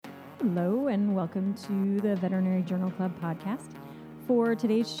Hello and welcome to the Veterinary Journal Club podcast. For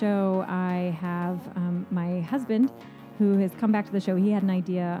today's show, I have my husband who has come back to the show. He had an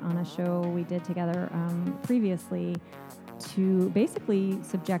idea on a show we did together previously to basically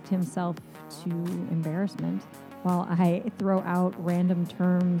subject himself to embarrassment while I throw out random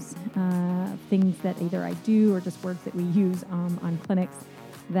terms, things that either I do or just words that we use on clinics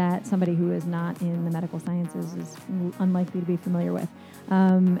that somebody who is not in the medical sciences is unlikely to be familiar with.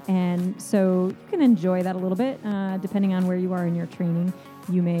 And so you can enjoy that a little bit, depending on where you are in your training.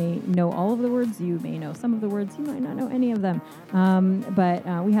 You may know all of the words, you may know some of the words, you might not know any of them. But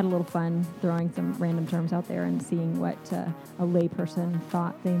we had a little fun throwing some random terms out there and seeing what a layperson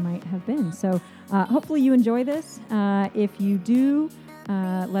thought they might have been. So hopefully you enjoy this. If you do,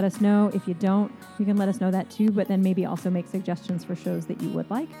 let us know. If you don't, you can let us know that too, but then maybe also make suggestions for shows that you would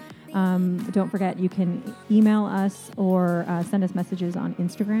like. Don't forget, you can email us or send us messages on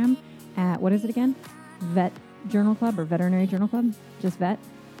Instagram at, what is it again? Vet Journal Club or Veterinary Journal Club? Just Vet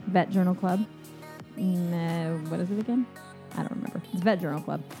Journal Club. What is it again? I don't remember. It's Vet Journal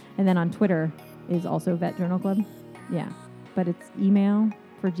Club. And then on Twitter is also Vet Journal Club. Yeah, but it's email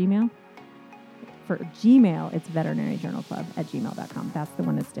for Gmail. For Gmail, it's veterinaryjournalclub@gmail.com. That's the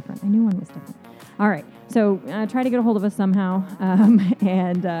one that's different. I knew one was different. All right. So try to get a hold of us somehow,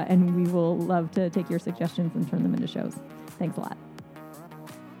 and we will love to take your suggestions and turn them into shows. Thanks a lot.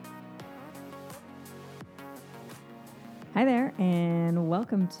 Hi there, and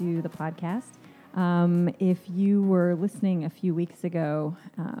welcome to the podcast. If you were listening a few weeks ago,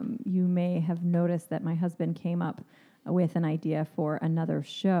 you may have noticed that my husband came up with an idea for another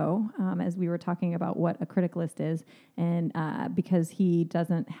show as we were talking about what a critic list is. And because he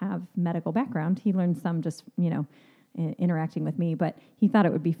doesn't have medical background, he learned some just, interacting with me. But he thought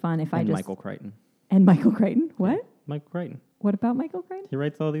it would be fun if I just... Michael Crichton. And Michael Crichton? What? Yeah, Michael Crichton. What about Michael Crichton? He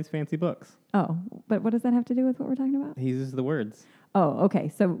writes all these fancy books. Oh, but what does that have to do with what we're talking about? He uses the words. Oh, okay.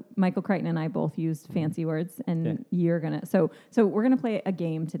 So Michael Crichton and I both used fancy words, and you're gonna. So we're gonna play a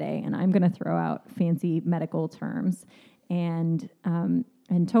game today, and I'm gonna throw out fancy medical terms, and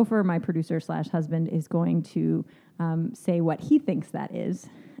Topher, my producer / husband, is going to say what he thinks that is,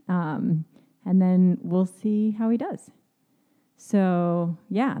 and then we'll see how he does. So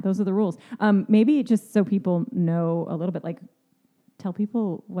yeah, those are the rules. Maybe just so people know a little bit, like, tell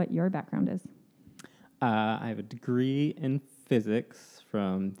people what your background is. I have a degree in physics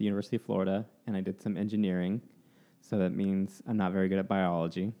from the University of Florida, and I did some engineering. So that means I'm not very good at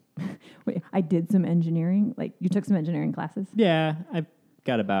biology. Wait, I did some engineering? Like, you took some engineering classes? Yeah, I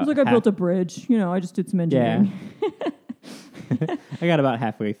got about... It was like I built a bridge. I just did some engineering. Yeah. I got about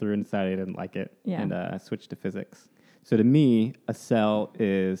halfway through and decided I didn't like it, and switched to physics. So to me, a cell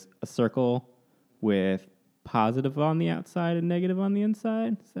is a circle with positive on the outside and negative on the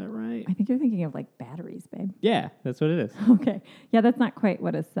inside. Is that right? I think you're thinking of like batteries, babe. Yeah, that's what it is. Okay. Yeah, that's not quite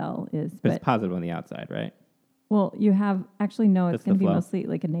what a cell is. But it's positive on the outside, right? Well, you have... Actually, no, it's going to be mostly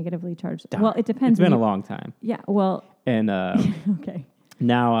like a negatively charged... Darn. Well, it depends. It's been a long time. Yeah, well... And okay.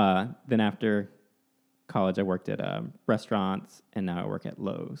 Now, then after college, I worked at restaurants, and now I work at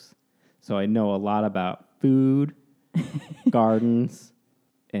Lowe's. So I know a lot about food, gardens,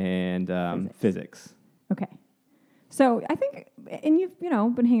 and physics. Okay. So I think, and you've,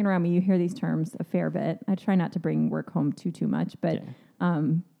 been hanging around me, you hear these terms a fair bit. I try not to bring work home too much, but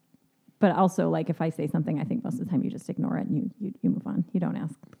but also, like, if I say something, I think most of the time you just ignore it and you move on. You don't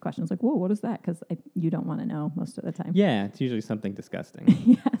ask questions like, whoa, what is that? Because you don't want to know most of the time. Yeah, it's usually something disgusting.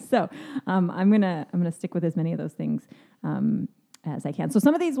 Yeah, so I'm gonna stick with as many of those things as I can. So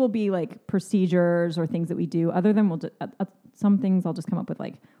some of these will be like procedures or things that we do. Other than some things I'll just come up with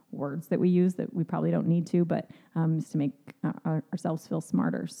like words that we use that we probably don't need to, but just to make ourselves feel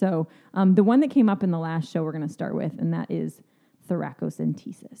smarter. So the one that came up in the last show we're going to start with, and that is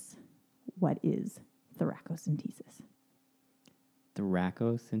thoracocentesis. What is thoracocentesis?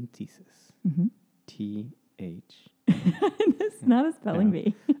 Thoracocentesis. Mm-hmm. TH. It's not a spelling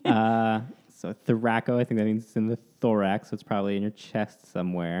bee. So thoraco, I think that means it's in the thorax, so it's probably in your chest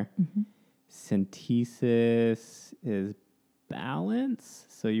somewhere. Mm-hmm. Centesis is balance.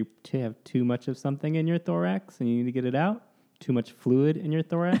 So you have too much of something in your thorax and you need to get it out. Too much fluid in your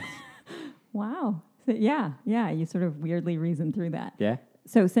thorax. Wow. So, yeah. You sort of weirdly reason through that. Yeah.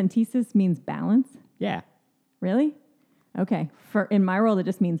 So centesis means balance? Yeah. Really? Okay. In my world, it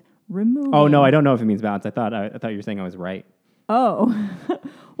just means removing. Oh, no, I don't know if it means balance. I thought you were saying I was right. Oh.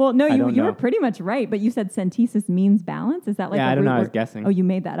 Well, no, you were pretty much right, but you said centesis means balance. Is that like I don't know. I was guessing. Oh, you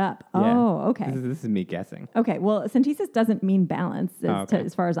made that up. Yeah. Oh, okay. This is me guessing. Okay, well, centesis doesn't mean balance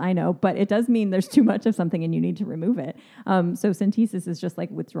as far as I know, but it does mean there's too much of something and you need to remove it. So centesis is just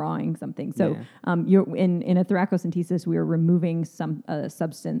like withdrawing something. So you're in a thoracocentesis, we are removing some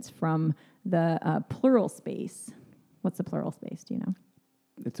substance from the pleural space. What's the pleural space? Do you know?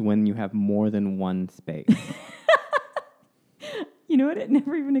 It's when you have more than one space. You know what? It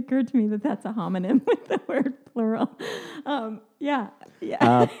never even occurred to me that that's a homonym with the word plural. Yeah.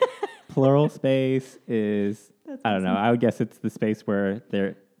 Pleural space is, I don't know. I would guess it's the space where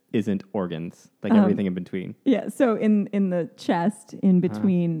there isn't organs, like everything in between. Yeah. So in the chest, in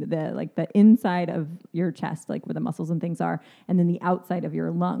between the inside of your chest, like where the muscles and things are, and then the outside of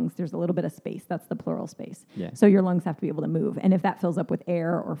your lungs, there's a little bit of space. That's the pleural space. Yeah. So your lungs have to be able to move. And if that fills up with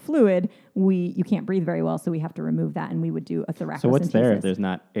air or fluid, you can't breathe very well. So we have to remove that, and we would do a thoracocentesis. So what's there if there's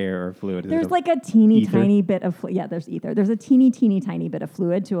not air or fluid? There's like a teeny tiny bit of there's ether. There's a teeny tiny bit of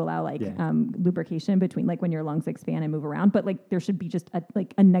fluid to allow lubrication between, like when your lungs expand and move around. But like there should be just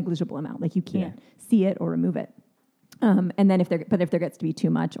a negligible amount. Like you can't see it or remove it. And then if there gets to be too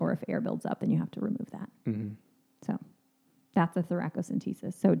much, or if air builds up, then you have to remove that. Mm-hmm. So that's a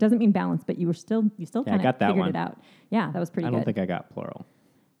thoracocentesis. So it doesn't mean balance, but you still kind of figured it out. Yeah, that was pretty good. I don't think I got plural.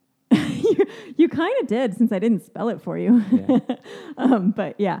 you kind of did, since I didn't spell it for you. Yeah.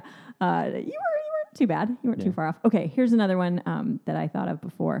 But yeah, you weren't too bad. You weren't too far off. Okay, here's another one that I thought of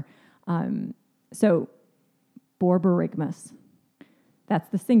before. So borborygmus. That's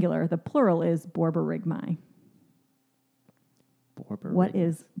the singular. The plural is borborygmi. What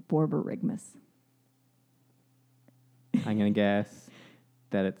is borborygmus? I'm going to guess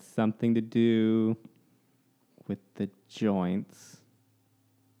that it's something to do with the joints,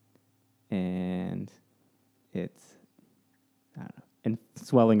 and it's, I don't know, and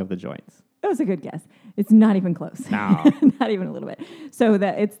swelling of the joints. That was a good guess. It's not even close. No. Not even a little bit. So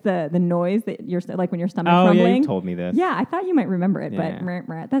it's the noise that you're like when your stomach's rumbling. Oh, yeah, you told me this. Yeah, I thought you might remember it,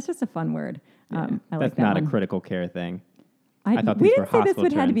 but that's just a fun word. Yeah. I like that That's not a critical care thing. I thought we didn't say this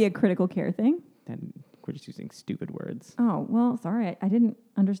would have to be a critical care thing. Then we're just using stupid words. Oh, well, sorry. I didn't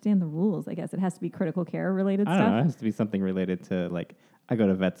understand the rules. I guess it has to be critical care related stuff. I don't know. It has to be something related to, like, I go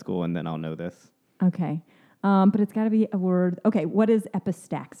to vet school and then I'll know this. Okay. But it's got to be a word. Okay, what is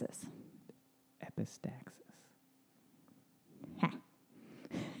epistaxis? Epistaxis.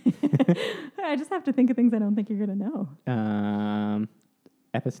 I just have to think of things I don't think you're going to know.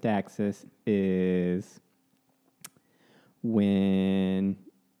 Epistaxis is when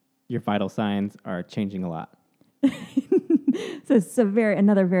your vital signs are changing a lot. So it's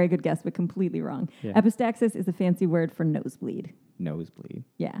another very good guess, but completely wrong. Yeah. Epistaxis is a fancy word for nosebleed. Nosebleed.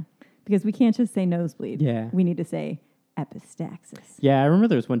 Yeah, because we can't just say nosebleed. Yeah. We need to say epistaxis. Yeah, I remember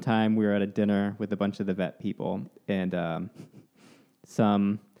there was one time we were at a dinner with a bunch of the vet people, and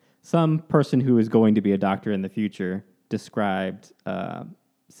some person who is going to be a doctor in the future said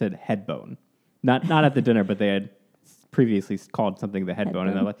head bone. Not at the dinner, but they had previously called something the head bone,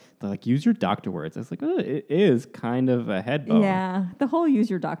 and they're like, use your doctor words. I was like, oh, it is kind of a head bone. Yeah, the whole use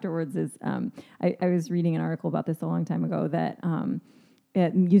your doctor words is. I was reading an article about this a long time ago that.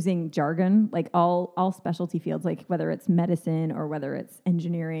 Using jargon, like all specialty fields, like whether it's medicine or whether it's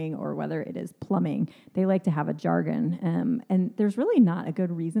engineering or whether it is plumbing, they like to have a jargon. And there's really not a good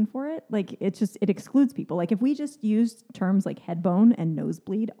reason for it. Like it excludes people. Like if we just used terms like head bone and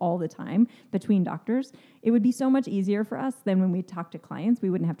nosebleed all the time between doctors, it would be so much easier for us than when we talk to clients. We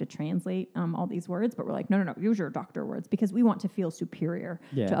wouldn't have to translate all these words, but we're like, no, use your doctor words because we want to feel superior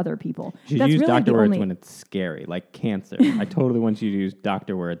to other people. You should use really doctor words when it's scary, like cancer. I totally want you to use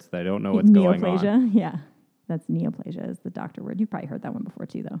doctor words that I don't know what's going on. Neoplasia, yeah. That's neoplasia is the doctor word. You've probably heard that one before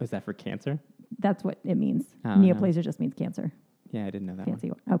too, though. Is that for cancer? That's what it means. Neoplasia just means cancer. Yeah, I didn't know that Fancy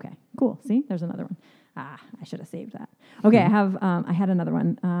one. Okay, cool. See, there's another one. I should have saved that. Okay, I had another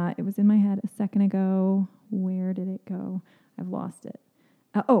one. It was in my head a second ago. Where did it go? I've lost it.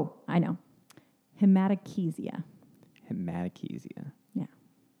 I know. Hematochezia. Hematochezia. Yeah.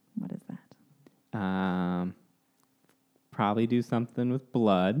 What is that? Probably do something with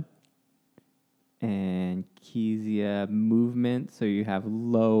blood. And chezia movement, so you have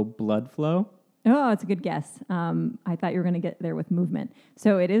low blood flow. Oh, it's a good guess. I thought you were going to get there with movement.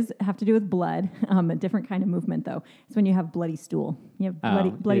 So it is have to do with blood. A different kind of movement, though. It's when you have bloody stool. You have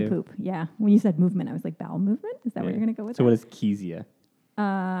bloody poop. Yeah. When you said movement, I was like, bowel movement? Is that what you're going to go with? So what is chezia?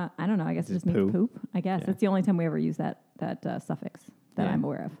 I don't know. I guess it just means poop. I guess it's the only time we ever use that suffix that I'm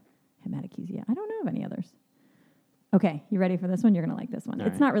aware of. Hematochezia. I don't know of any others. Okay, you ready for this one? You're going to like this one.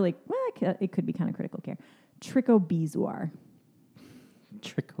 Not really, it could be kind of critical care. Trichobezoar.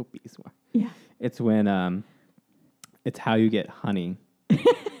 Trichobezoar. It's when it's how you get honey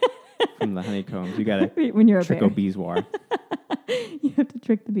from the honeycombs. You gotta when you're a trick bear. bees war. You have to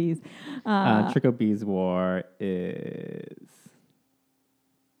trick the bees. Tricho bees war is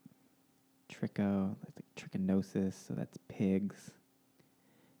trichinosis, so that's pigs.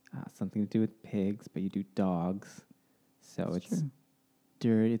 Something to do with pigs, but you do dogs. So That's it's true.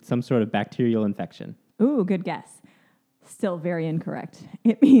 dirty. It's some sort of bacterial infection. Ooh, good guess. Still very incorrect.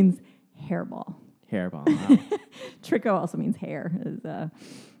 It means hairball. Hairball. Wow. Tricho also means hair.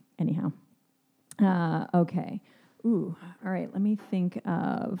 Anyhow. Okay. Ooh. All right. Let me think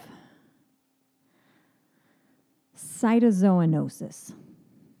of cytozoanosis.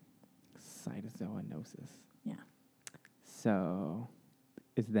 Cytozoanosis. Yeah. So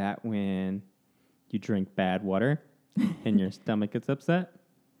is that when you drink bad water and your stomach gets upset?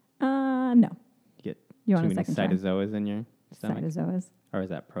 No. You get You too want a many second try? cytozoas in your stomach? Cytozoas. Or is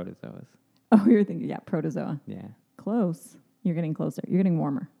that protozoas? Oh, you're thinking, yeah, protozoa. Yeah. Close. You're getting closer. You're getting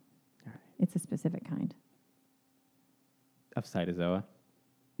warmer. All right. It's a specific kind. Of cytozoa?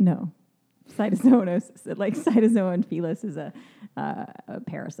 No. Cytozoanosis, like cytozoan felis is a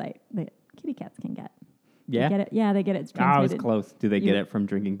parasite that kitty cats can get. Yeah? They get it. Yeah, they get it. It's I was transmitted. close. Do they get it from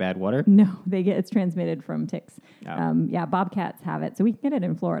drinking bad water? No, it's transmitted from ticks. Oh. Yeah, bobcats have it. So we can get it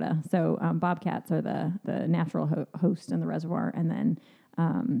in Florida. So bobcats are the natural host in the reservoir. And then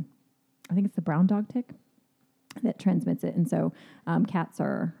I think it's the brown dog tick that transmits it. And so cats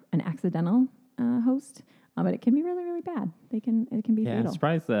are an accidental host, but it can be really, really bad. It can be Yeah, I'm fatal.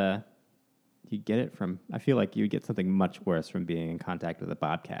 surprised you get it from... I feel like you get something much worse from being in contact with a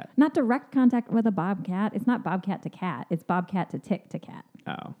bobcat. Not direct contact with a bobcat. It's not bobcat to cat. It's bobcat to tick to cat.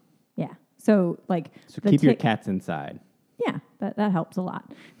 Oh. Yeah. So like... So the keep your tick- cats inside. Yeah, that helps a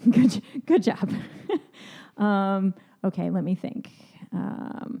lot. Good job. Okay, let me think.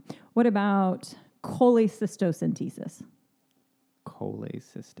 What about cholecystocentesis?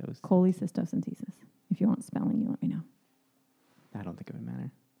 Cholecystosis. Cholecystocentesis. If you want spelling, you let me know. I don't think it would matter.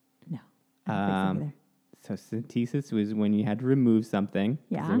 No, I don't think so either. So synthesis was when you had to remove something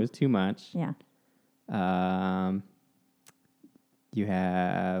because Yeah. there was too much. Yeah. You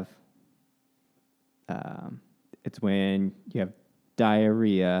have it's when you have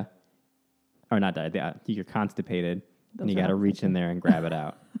diarrhea, or not diarrhea. You're constipated, Those and you are got to opposite reach in there and grab it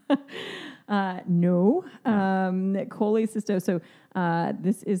out. No. Cholecystosis. So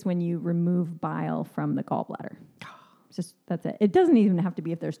this is when you remove bile from the gallbladder. That's it. It doesn't even have to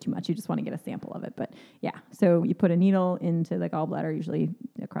be if there's too much. You just want to get a sample of it. But yeah, so you put a needle into the gallbladder, usually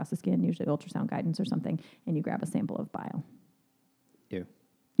across the skin, usually ultrasound guidance or something, and you grab a sample of bile. Ew.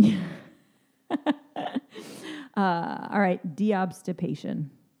 All right, deobstipation.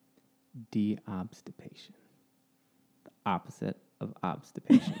 Deobstipation. The opposite of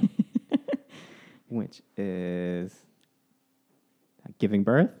obstipation. Which is giving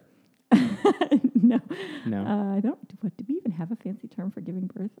birth? No. No. I don't. Do we even have a fancy term for giving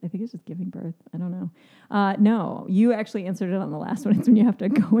birth? I think it's just giving birth. I don't know. No, you actually answered it on the last one. It's when you have to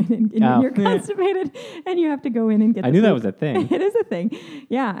go in and when you're constipated and you have to go in and get. I knew that was a thing. It is a thing.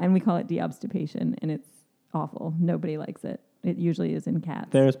 Yeah, and we call it deobstipation, and it's awful. Nobody likes it. It usually is in cats.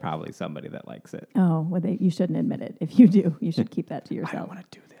 There's probably somebody that likes it. Oh, well, you shouldn't admit it. If you do, you should keep that to yourself. I don't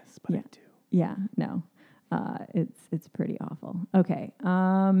want to do this, but I do. Yeah, no. It's pretty awful. Okay.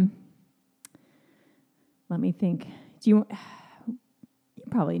 Let me think. You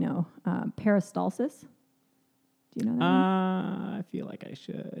probably know peristalsis. Do you know that? I feel like I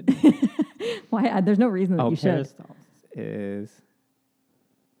should. Why? There's no reason that you should. Peristalsis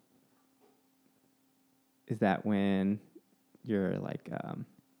is that when your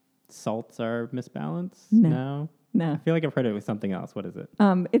salts are misbalanced? No. I feel like I've heard it with something else. What is it?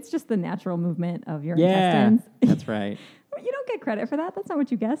 It's just the natural movement of your intestines. That's right. You don't get credit for that. That's not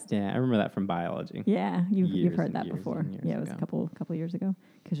what you guessed. Yeah, I remember that from biology. Yeah, you've heard that years before. and years Yeah, it was ago. a couple years ago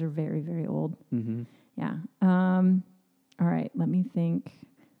because you're very, very old. Mm-hmm. Yeah. All right. Let me think.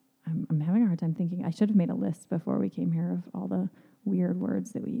 I'm having a hard time thinking. I should have made a list before we came here of all the weird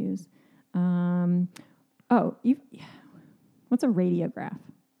words that we use. What's a radiograph?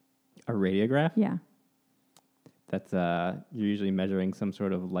 A radiograph? Yeah. That's you're usually measuring some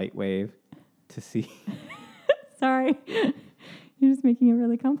sort of light wave to see. Sorry. You're just making it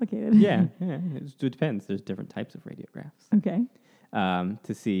really complicated. Yeah. It depends. There's different types of radiographs. Okay.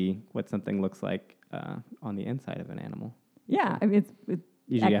 To see what something looks like on the inside of an animal. Yeah, I mean,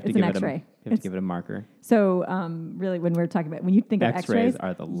 Usually you have to it's give an it X-ray. You have to give it a marker. So really, when we're talking about, when you think of X-rays X-rays,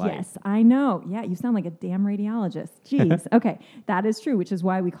 are the light. Yes, I know. Yeah, you sound like a damn radiologist. Jeez. Okay, that is true, which is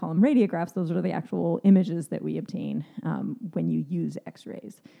why we call them radiographs. Those are the actual images that we obtain when you use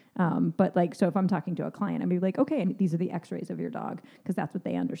X-rays. But like, so if I'm talking to a client, I'd be like, okay, and these are the X-rays of your dog, because that's what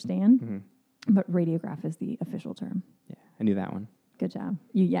they understand. Mm-hmm. But radiograph is the official term. Yeah, I knew that one. Good job.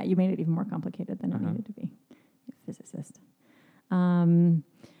 You made it even more complicated than it needed to be. You're a physicist.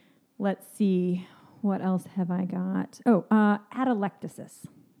 Let's see. What else have I got? Oh, atelectasis.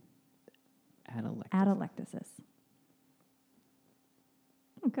 Atelectasis.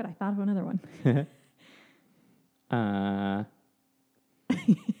 Oh, good. I thought of another one.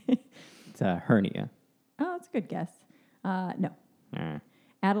 It's a hernia. Oh, that's a good guess. No.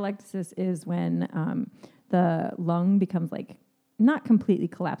 Atelectasis is when the lung becomes like not completely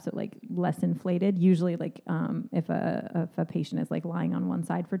collapsed, but like less inflated. Usually, like if a patient is like lying on one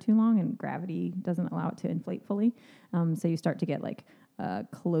side for too long and gravity doesn't allow it to inflate fully, so you start to get like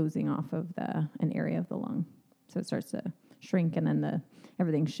closing off of an area of the lung. So it starts to shrink, and then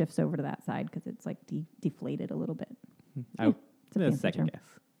everything shifts over to that side because it's like deflated a little bit. Oh, it's a second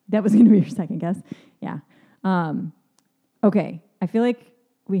guess. That was going to be your second guess. Yeah. Okay. I feel like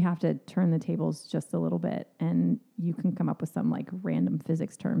we have to turn the tables just a little bit, and you can come up with some like random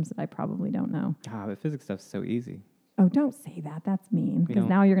physics terms that I probably don't know. But physics stuff's so easy. Oh, don't say that. That's mean. Because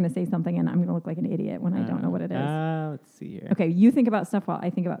now you're going to say something, and I'm going to look like an idiot when I don't know what it is. Let's see here. Okay, you think about stuff while I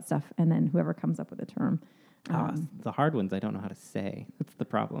think about stuff, and then whoever comes up with a term. The hard ones I don't know how to say. That's the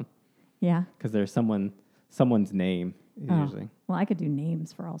problem. Yeah. Because there's someone's name usually. Well, I could do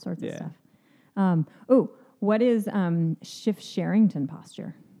names for all sorts of stuff. What is Schiff-Sherrington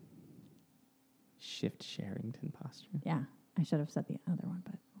posture? Schiff-Sherrington posture? Yeah. I should have said the other one,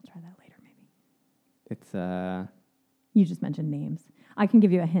 but we'll try that later maybe. It's You just mentioned names. I can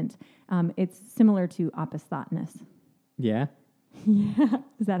give you a hint. It's similar to opisthotonus. Yeah? Yeah.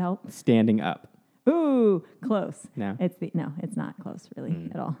 Does that help? Standing up. Ooh, close. No. It's not close really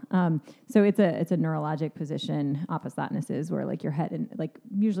at all. So it's a neurologic position. Opisthotonus is where like your head and like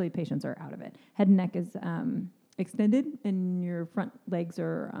usually patients are out of it. Head and neck is extended, and your front legs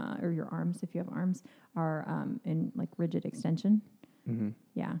or your arms, if you have arms, are in like rigid extension. Mm-hmm.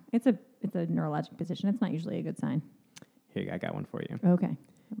 Yeah, it's a neurologic position. It's not usually a good sign. Here, I got one for you. Okay, I'm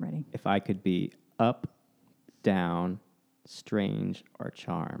ready. If I could be up, down, strange, or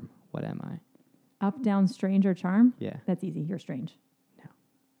charm, what am I? Up, down, strange, or charm? Yeah. That's easy. You're strange.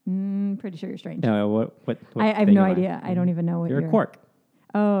 No. Pretty sure you're strange. No, what I have no idea. I don't even know what you're a quark.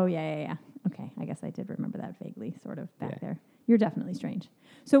 Oh, yeah. Okay, I guess I did remember that vaguely, sort of back there. You're definitely strange.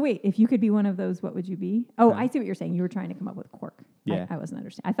 So wait, if you could be one of those, what would you be? Oh, I see what you're saying. You were trying to come up with quark. Yeah. I wasn't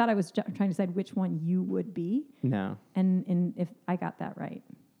understanding. I thought I was trying to decide which one you would be. No. And if I got that right.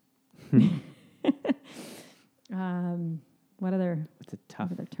 What other? It's a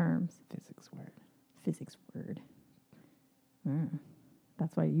tough other terms. Physics word.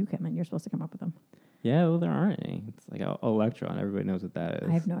 That's why you came in. You're supposed to come up with them. Yeah, well, there aren't any. It's like electron. Everybody knows what that is.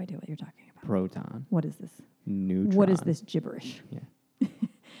 I have no idea what you're talking about. Proton. What is this? Neutron. What is this gibberish? Yeah.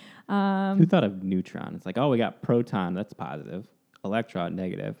 Who thought of neutron? It's like, we got proton. That's positive. Electron,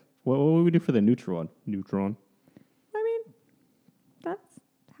 negative. What would we do for the neutron? Neutron. I mean,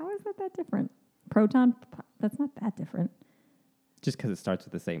 how is that different? Proton, that's not that different. Just because it starts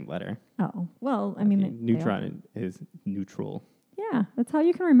with the same letter. Oh, well, I mean. Neutron is neutral. Yeah, that's how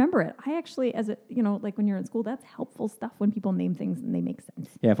you can remember it. I actually, like when you're in school, that's helpful stuff when people name things and they make sense.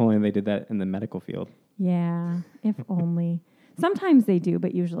 Yeah, if only they did that in the medical field. Yeah, if only. Sometimes they do,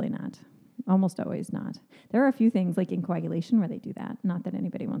 but usually not. Almost always not. There are a few things like in coagulation where they do that. Not that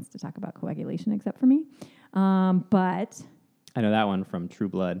anybody wants to talk about coagulation except for me. But. I know that one from True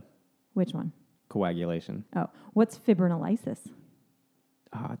Blood. Which one? Coagulation. Oh, what's fibrinolysis?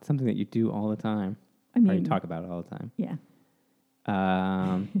 It's something that you do all the time. I mean. Or you talk about it all the time. Yeah.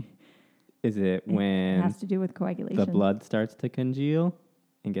 Is it when it has to do with coagulation? The blood starts to congeal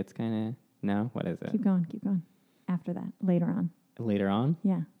and gets kind of no? What is it? Keep going. After that, later on. Later on?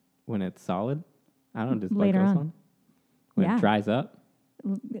 Yeah. When it's solid? I don't know. Does blood later go on. solid? When it dries up,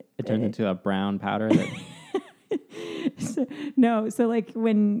 it turns into a brown powder. So like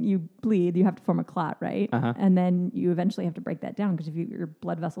when you bleed, you have to form a clot, right? Uh-huh. And then you eventually have to break that down because if your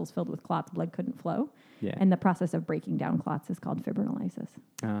blood vessels filled with clots, blood couldn't flow. Yeah. And the process of breaking down clots is called fibrinolysis.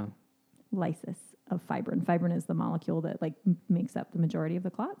 Oh. Lysis of fibrin. Fibrin is the molecule that like makes up the majority of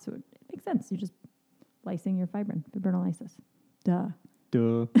the clot, so it makes sense. You're just lysing your fibrin. Fibrinolysis. Duh.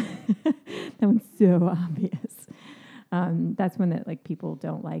 Duh. That one's so obvious. That's when that like people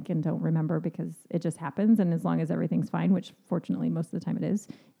don't like and don't remember because it just happens. And as long as everything's fine, which fortunately most of the time it is,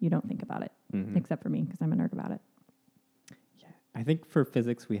 you don't think about it, except for me because I'm a nerd about it. Yeah, I think for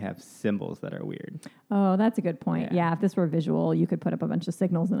physics we have symbols that are weird. Oh, that's a good point. Yeah, if this were visual, you could put up a bunch of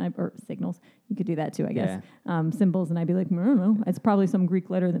signals or signals. You could do that too, I guess. Yeah. Symbols, and I'd be like, I don't know. It's probably some Greek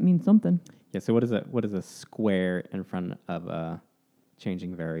letter that means something. Yeah. So what does a square in front of a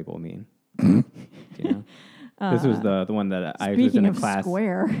changing variable mean? Do you know? This was the one that I was in a class.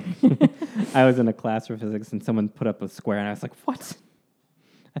 Square. I was in a class for physics, and someone put up a square, and I was like, "What?"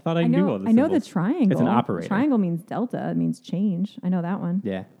 I thought I knew all this. I know the triangle. It's an operator. Triangle means delta. It means change. I know that one.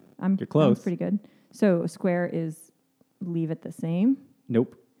 Yeah. You're close. That's pretty good. So square is leave it the same?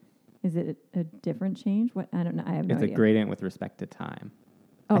 Nope. Is it a different change? What? I don't know. I have no idea. It's a gradient with respect to time.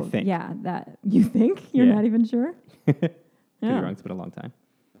 Oh, I think. Yeah. That you think? You're not even sure? Could be wrong. It's been a long time.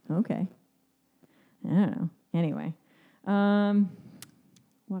 Okay. I don't know. Anyway.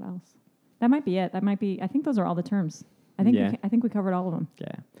 What else? That might be it. I think those are all the terms. I think we covered all of them.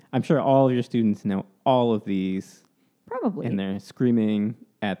 Yeah. I'm sure all of your students know all of these. Probably. And they're screaming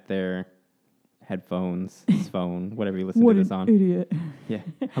at their headphones, phone, whatever you listen to this on. What an idiot. Yeah.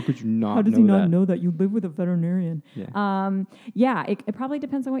 How could you not know that? How does he not know that? You live with a veterinarian. Yeah. It probably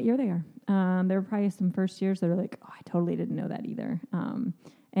depends on what year they are. There were probably some first years that are like, oh, I totally didn't know that either.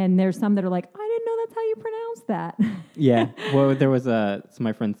 And there's some that are like, I didn't know that's how you pronounce that. Yeah. Well, there was so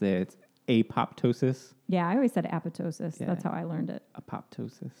my friends say it's apoptosis. Yeah, I always said apoptosis. Yeah. That's how I learned it.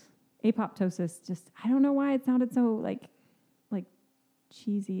 Apoptosis. Apoptosis. Just, I don't know why it sounded so like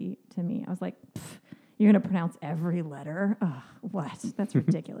cheesy to me. I was like, you're going to pronounce every letter? Ugh, what? That's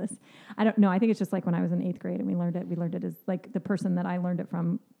ridiculous. I don't know. I think it's just like when I was in 8th grade and we learned it as like the person that I learned it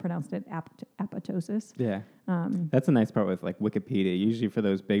from pronounced it apoptosis. Yeah. That's a nice part with like Wikipedia. Usually for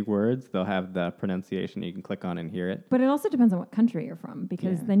those big words, they'll have the pronunciation. You can click on and hear it. But it also depends on what country you're from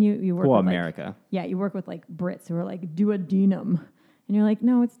because then you work with America. You work with like Brits who are like duodenum. And you're like,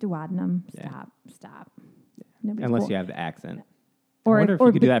 no, it's duodenum. Stop. Yeah. Unless you have the accent. I wonder if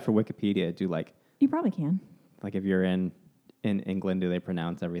you could do that for Wikipedia. You probably can. Like if you're in England, do they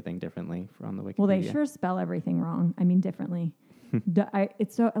pronounce everything differently on the Wikipedia? Well, they sure spell everything wrong. I mean, differently.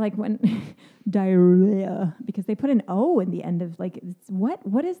 It's so like when diarrhea, because they put an O in the end of like,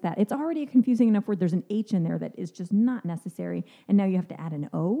 what is that? It's already a confusing enough word. There's an H in there that is just not necessary. And now you have to add an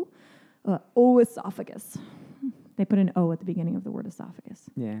O. Oesophagus. They put an O at the beginning of the word esophagus.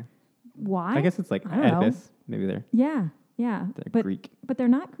 Yeah. Why? I guess it's like Oedipus. Maybe they're. Yeah. They're Greek. But they're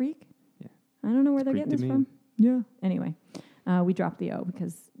not Greek. Yeah. I don't know where they're getting this from. Yeah. Anyway, we dropped the O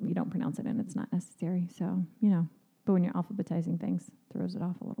because we don't pronounce it and it's not necessary. So, but when you're alphabetizing things, it throws it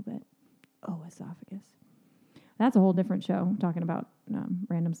off a little bit. Esophagus. That's a whole different show, talking about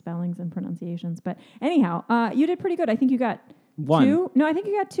random spellings and pronunciations. But anyhow, you did pretty good. I think you got 2. No, I think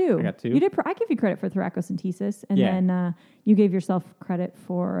you got 2. I got 2. You did. I give you credit for thoracocentesis, and then you gave yourself credit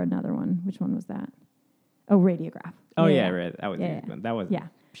for another one. Which one was that? Oh, radiograph. Oh yeah, right. That was easy. That was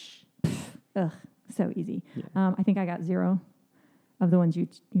Ugh, so easy. Yeah. I think I got 0 of the ones you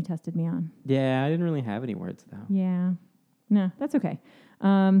tested me on. Yeah, I didn't really have any words though. Yeah, no, that's okay.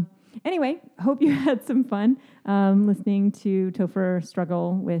 Anyway, hope you had some fun listening to Topher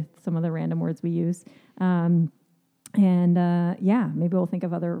struggle with some of the random words we use. Maybe we'll think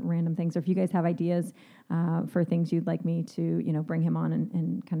of other random things. Or if you guys have ideas for things you'd like me to, bring him on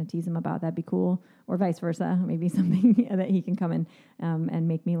and kind of tease him about, that'd be cool. Or vice versa, maybe something that he can come in and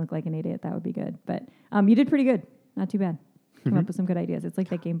make me look like an idiot. That would be good. But you did pretty good. Not too bad. Came up with some good ideas. It's like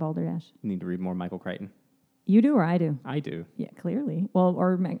that game Balderdash. You need to read more Michael Crichton. You do or I do? I do. Yeah, clearly. Well,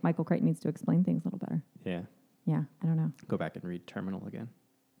 or Michael Crichton needs to explain things a little better. Yeah. Yeah, I don't know. Go back and read Terminal again.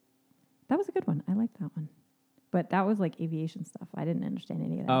 That was a good one. I liked that one. But that was like aviation stuff. I didn't understand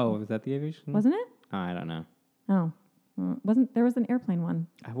any of that. Oh, was that the aviation? Wasn't it? Oh, I don't know. Oh. There was an airplane one.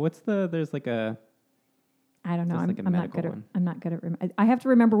 There's like a... I don't know. I'm not good at I have to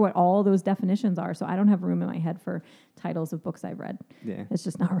remember what all those definitions are, so I don't have room in my head for titles of books I've read. Yeah. It's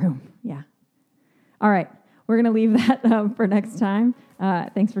just not room. Yeah. All right. We're going to leave that for next time.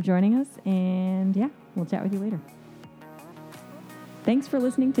 Thanks for joining us, and we'll chat with you later. Thanks for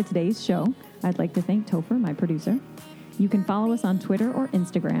listening to today's show. I'd like to thank Topher, my producer. You can follow us on Twitter or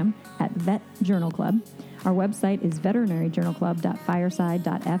Instagram at Vet Journal Club. Our website is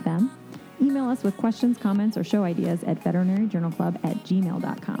veterinaryjournalclub.fireside.fm. Email us with questions, comments, or show ideas at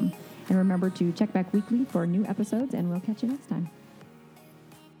veterinaryjournalclub@gmail.com. And remember to check back weekly for new episodes, and we'll catch you next time.